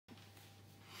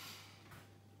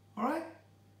Alright,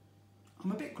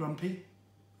 I'm a bit grumpy,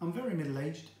 I'm very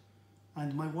middle-aged,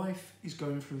 and my wife is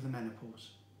going through the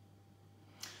menopause.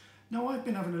 Now, I've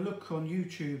been having a look on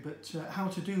YouTube at how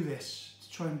to do this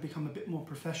to try and become a bit more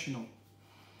professional.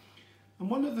 And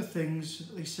one of the things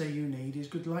that they say you need is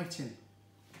good lighting.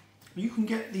 You can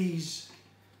get these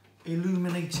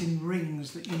illuminating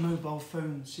rings that your mobile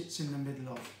phone sits in the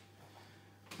middle of,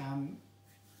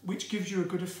 which gives you a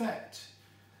good effect.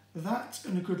 That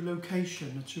and a good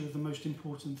location are two of the most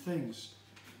important things.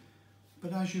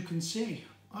 But as you can see,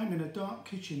 I'm in a dark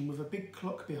kitchen with a big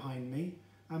clock behind me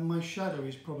and my shadow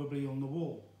is probably on the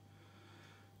wall.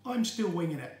 I'm still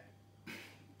winging it,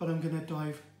 but I'm going to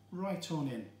dive right on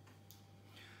in.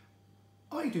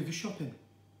 I do the shopping.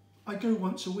 I go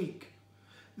once a week.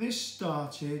 This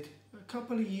started a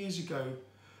couple of years ago.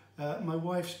 My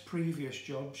wife's previous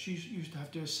job, she used to have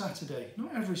to do a Saturday,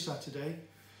 not every Saturday,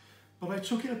 but I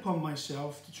took it upon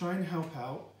myself to try and help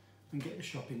out and get the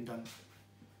shopping done.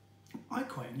 I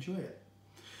quite enjoy it.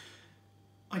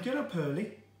 I get up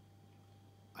early,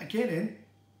 I get in,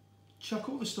 chuck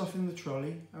all the stuff in the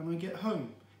trolley and I get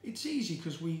home. It's easy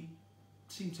because we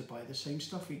seem to buy the same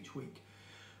stuff each week,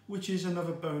 which is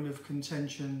another bone of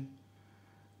contention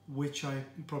which I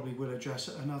probably will address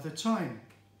at another time.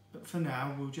 But for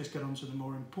now, we'll just get on to the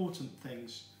more important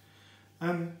things.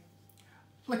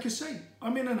 Like I say,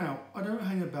 I'm in and out. I don't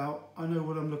hang about. I know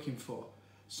what I'm looking for.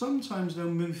 Sometimes they'll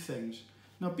move things.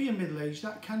 Now, being middle-aged,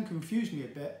 that can confuse me a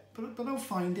bit, but I'll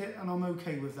find it and I'm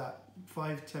okay with that.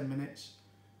 5-10 minutes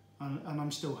and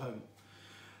I'm still home.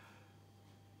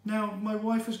 Now, my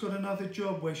wife has got another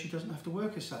job where she doesn't have to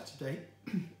work a Saturday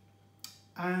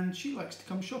and she likes to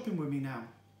come shopping with me now,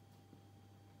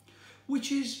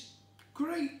 which is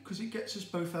great because it gets us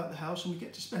both out of the house and we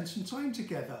get to spend some time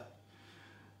together.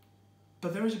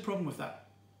 But there is a problem with that.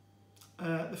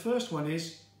 The first one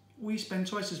is we spend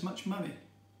twice as much money.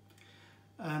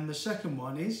 And the second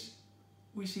one is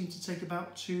we seem to take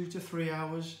about 2 to 3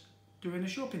 hours doing a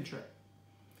shopping trip.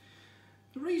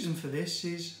 The reason for this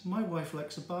is my wife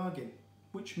likes a bargain,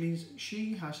 which means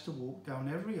she has to walk down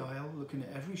every aisle looking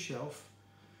at every shelf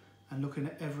and looking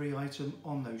at every item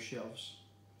on those shelves.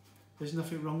 There's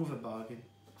nothing wrong with a bargain,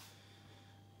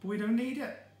 but we don't need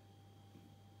it.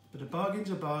 But a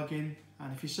bargain's a bargain,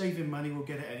 and if you're saving money, we'll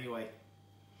get it anyway.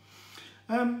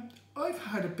 I've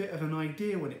had a bit of an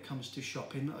idea when it comes to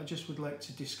shopping that I just would like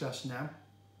to discuss now,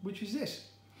 which is this.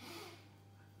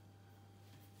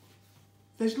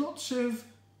 There's lots of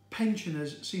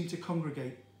pensioners seem to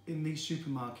congregate in these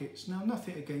supermarkets. Now,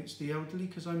 nothing against the elderly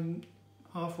because I'm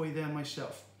halfway there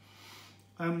myself.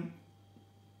 But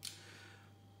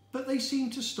they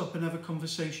seem to stop and have a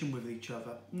conversation with each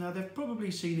other. Now, they've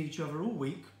probably seen each other all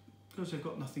week because they've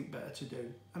got nothing better to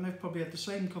do. And they've probably had the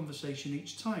same conversation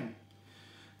each time.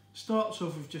 Starts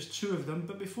off with just 2 of them,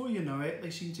 but before you know it,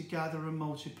 they seem to gather and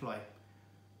multiply.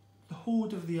 The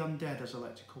horde of the undead, as I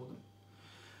like to call them.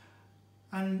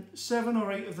 And 7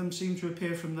 or 8 of them seem to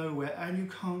appear from nowhere and you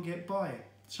can't get by.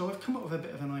 So I've come up with a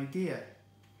bit of an idea,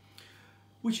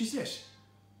 which is this.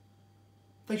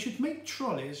 They should make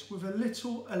trolleys with a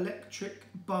little electric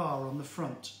bar on the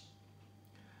front,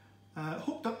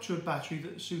 hooked up to a battery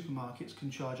that the supermarkets can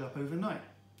charge up overnight.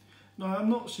 Now, I'm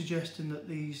not suggesting that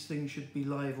these things should be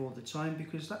live all the time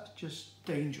because that's just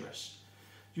dangerous.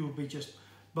 You'll be just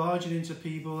barging into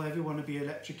people, everyone will be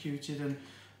electrocuted,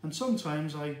 and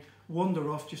sometimes I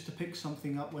wander off just to pick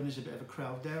something up when there's a bit of a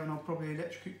crowd there and I'll probably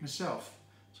electrocute myself.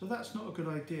 So that's not a good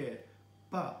idea.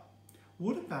 But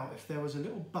what about if there was a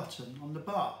little button on the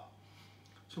bar?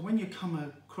 So when you come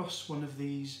across one of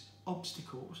these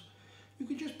obstacles, you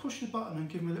can just push the button and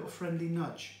give them a little friendly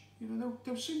nudge. You know,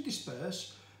 they'll soon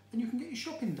disperse and you can get your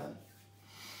shopping done.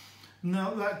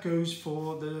 Now, that goes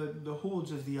for the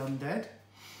hordes of the undead,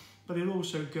 but it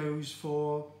also goes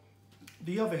for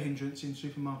the other hindrance in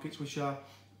supermarkets, which are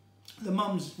the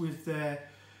mums with their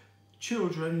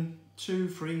children, 2,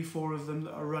 3, 4 of them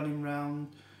that are running round,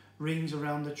 rings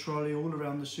around the trolley, all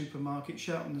around the supermarket,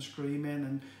 shouting and screaming,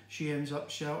 and she ends up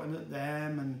shouting at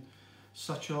them and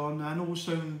such on. And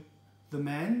also the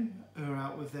men who are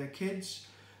out with their kids,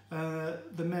 the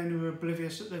men who are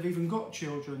oblivious that they've even got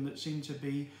children that seem to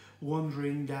be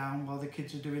wandering down while the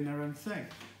kids are doing their own thing.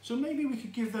 So maybe we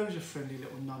could give those a friendly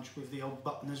little nudge with the old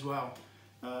button as well.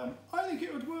 I think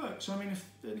it would work. So I mean, if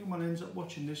anyone ends up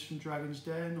watching this from Dragon's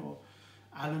Den or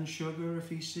Alan Sugar, if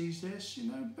he sees this,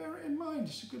 you know, bear it in mind.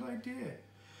 It's a good idea.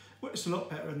 Well, it's a lot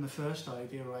better than the first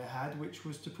idea I had, which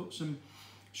was to put some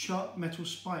sharp metal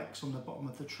spikes on the bottom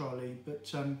of the trolley,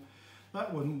 but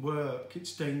that wouldn't work.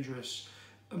 It's dangerous.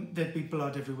 There'd be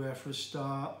blood everywhere for a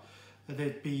start.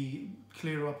 There'd be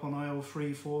clear up on aisle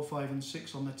 3, 4, 5 and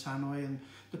 6 on the tannoy, and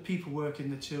the people working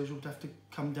the tills would have to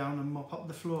come down and mop up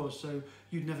the floors, so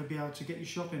you'd never be able to get your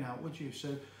shopping out, would you?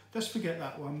 So let's forget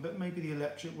that one, but maybe the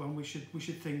electric one we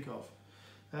should think of.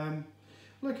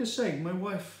 Like I say, my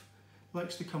wife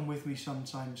likes to come with me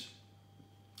sometimes.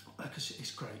 Like I say,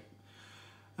 it's great.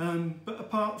 But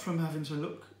apart from having to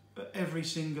look at every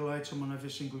single item on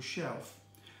every single shelf,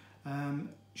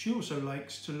 she also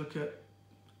likes to look at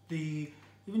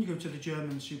when you go to the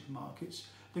German supermarkets,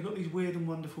 they've got these weird and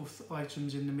wonderful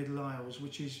items in the middle aisles,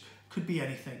 which could be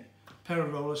anything. A pair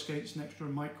of roller skates next to a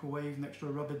microwave, next to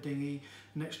a rubber dinghy,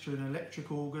 next to an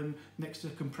electric organ, next to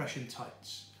compression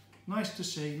tights. Nice to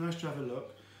see, nice to have a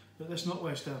look, but let's not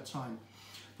waste our time.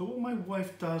 But what my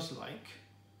wife does like,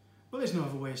 well, there's no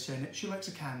other way of saying it, she likes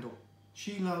a candle.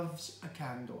 She loves a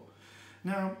candle.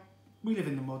 Now, we live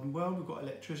in the modern world, we've got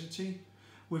electricity,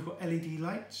 we've got LED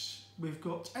lights, we've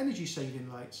got energy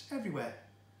saving lights everywhere.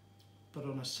 But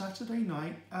on a Saturday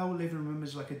night, our living room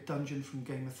is like a dungeon from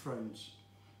Game of Thrones.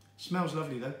 Smells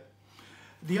lovely though.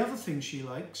 The other thing she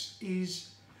likes is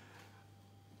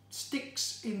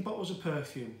sticks in bottles of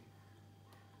perfume,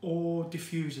 or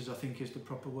diffusers I think is the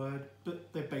proper word,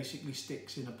 but they're basically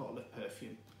sticks in a bottle of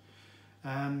perfume.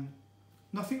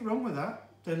 Nothing wrong with that,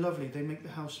 they're lovely, they make the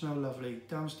house smell lovely.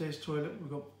 Downstairs toilet,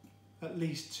 we've got at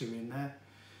least 2 in there.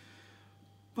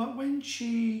 But when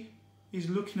she is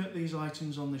looking at these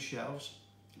items on the shelves,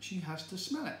 she has to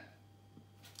smell it.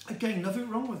 Again, nothing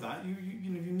wrong with that. You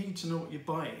need to know what you're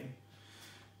buying.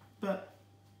 But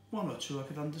 1 or 2 I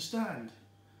could understand.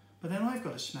 But then I've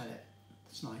got to smell it.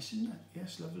 It's nice, isn't it?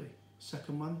 Yes, lovely.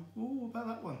 Second one, oh, what about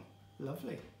that one?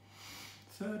 Lovely.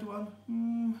 Third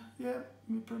one, yeah,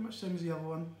 pretty much same as the other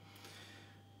one.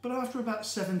 But after about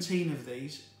 17 of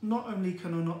these, not only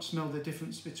can I not smell the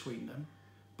difference between them,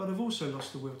 but I've also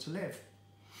lost the will to live.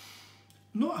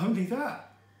 Not only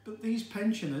that, but these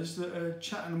pensioners that are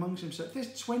chatting amongst themselves,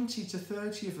 there's 20 to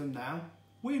 30 of them now.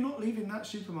 We're not leaving that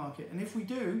supermarket, and if we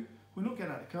do, we're not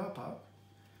getting out of the car park.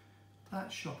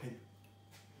 That's shopping.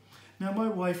 Now, my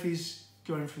wife is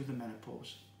going through the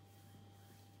menopause.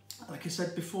 Like I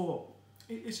said before,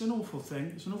 it's an awful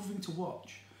thing. It's an awful thing to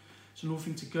watch. It's an awful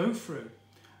thing to go through.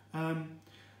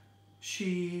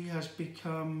 She has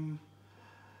become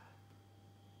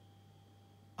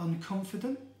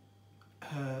unconfident,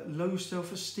 low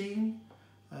self-esteem,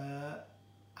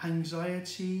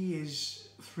 anxiety is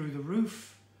through the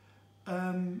roof,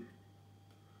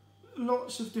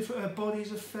 lots of different, her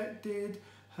body's affected,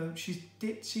 she's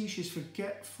ditzy, she's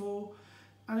forgetful,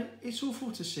 and it's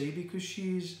awful to see because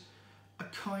she's a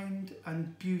kind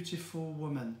and beautiful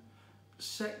woman,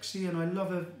 sexy, and I love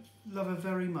her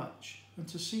very much. And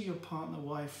to see your partner,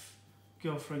 wife,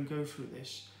 girlfriend go through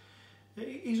this,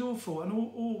 it is awful, and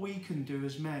all we can do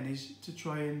as men is to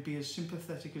try and be as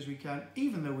sympathetic as we can,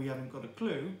 even though we haven't got a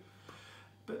clue,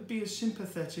 but be as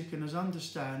sympathetic and as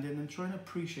understanding and try and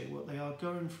appreciate what they are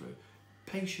going through.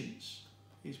 Patience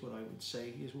is what I would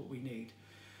say is what we need,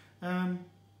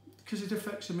 because it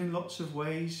affects them in lots of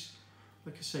ways.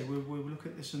 Like I say, we'll look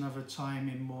at this another time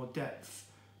in more depth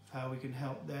of how we can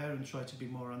help there and try to be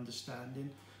more understanding,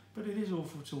 but it is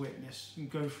awful to witness and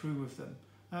go through with them.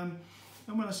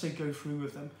 And when I say go through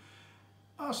with them,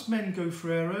 us men go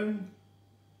through our own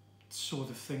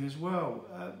sort of thing as well.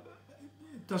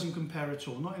 It doesn't compare at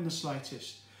all, not in the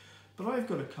slightest. But I've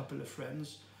got a couple of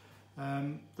friends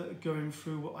that are going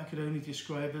through what I could only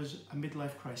describe as a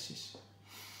midlife crisis.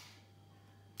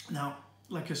 Now,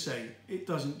 like I say, it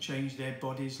doesn't change their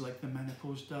bodies like the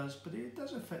menopause does, but it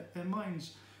does affect their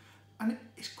minds. And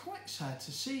it's quite sad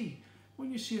to see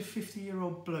when you see a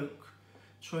 50-year-old bloke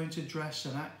trying to dress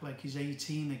and act like he's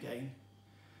 18 again.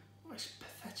 Well, it's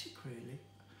pathetic, really.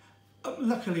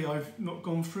 Luckily, I've not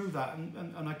gone through that,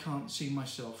 and I can't see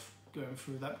myself going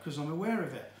through that because I'm aware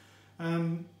of it.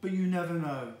 But you never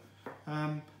know.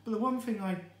 But the one thing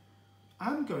I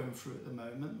am going through at the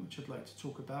moment, which I'd like to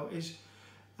talk about, is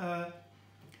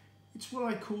it's what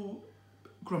I call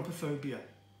grumpophobia.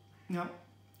 Now,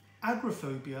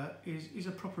 agoraphobia is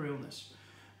a proper illness,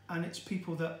 and it's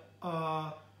people that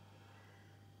are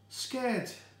scared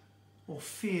or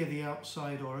fear the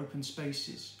outside or open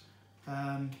spaces.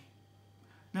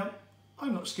 Now,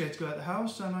 I'm not scared to go out the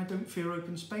house and I don't fear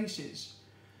open spaces,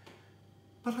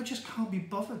 but I just can't be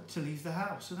bothered to leave the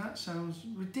house, and that sounds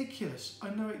ridiculous. I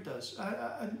know it does,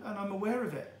 and I'm aware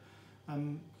of it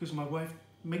because my wife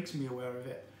makes me aware of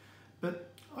it.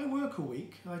 But I work a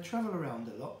week, I travel around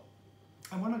a lot,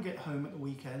 and when I get home at the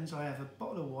weekends I have a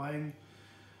bottle of wine,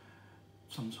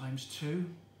 sometimes 2,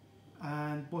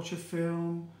 and watch a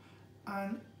film,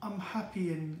 and I'm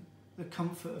happy in the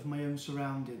comfort of my own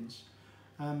surroundings.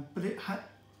 But it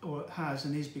has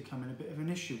and is becoming a bit of an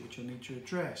issue which I need to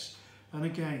address. And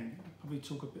again, I'll probably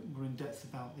talk a bit more in depth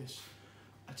about this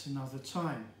at another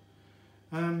time.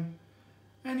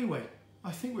 Anyway,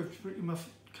 I think we've pretty much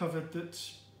covered that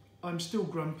I'm still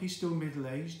grumpy, still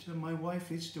middle-aged, and my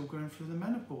wife is still going through the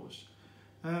menopause.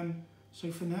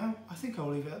 So for now, I think I'll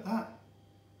leave it at that.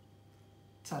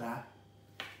 Ta-da!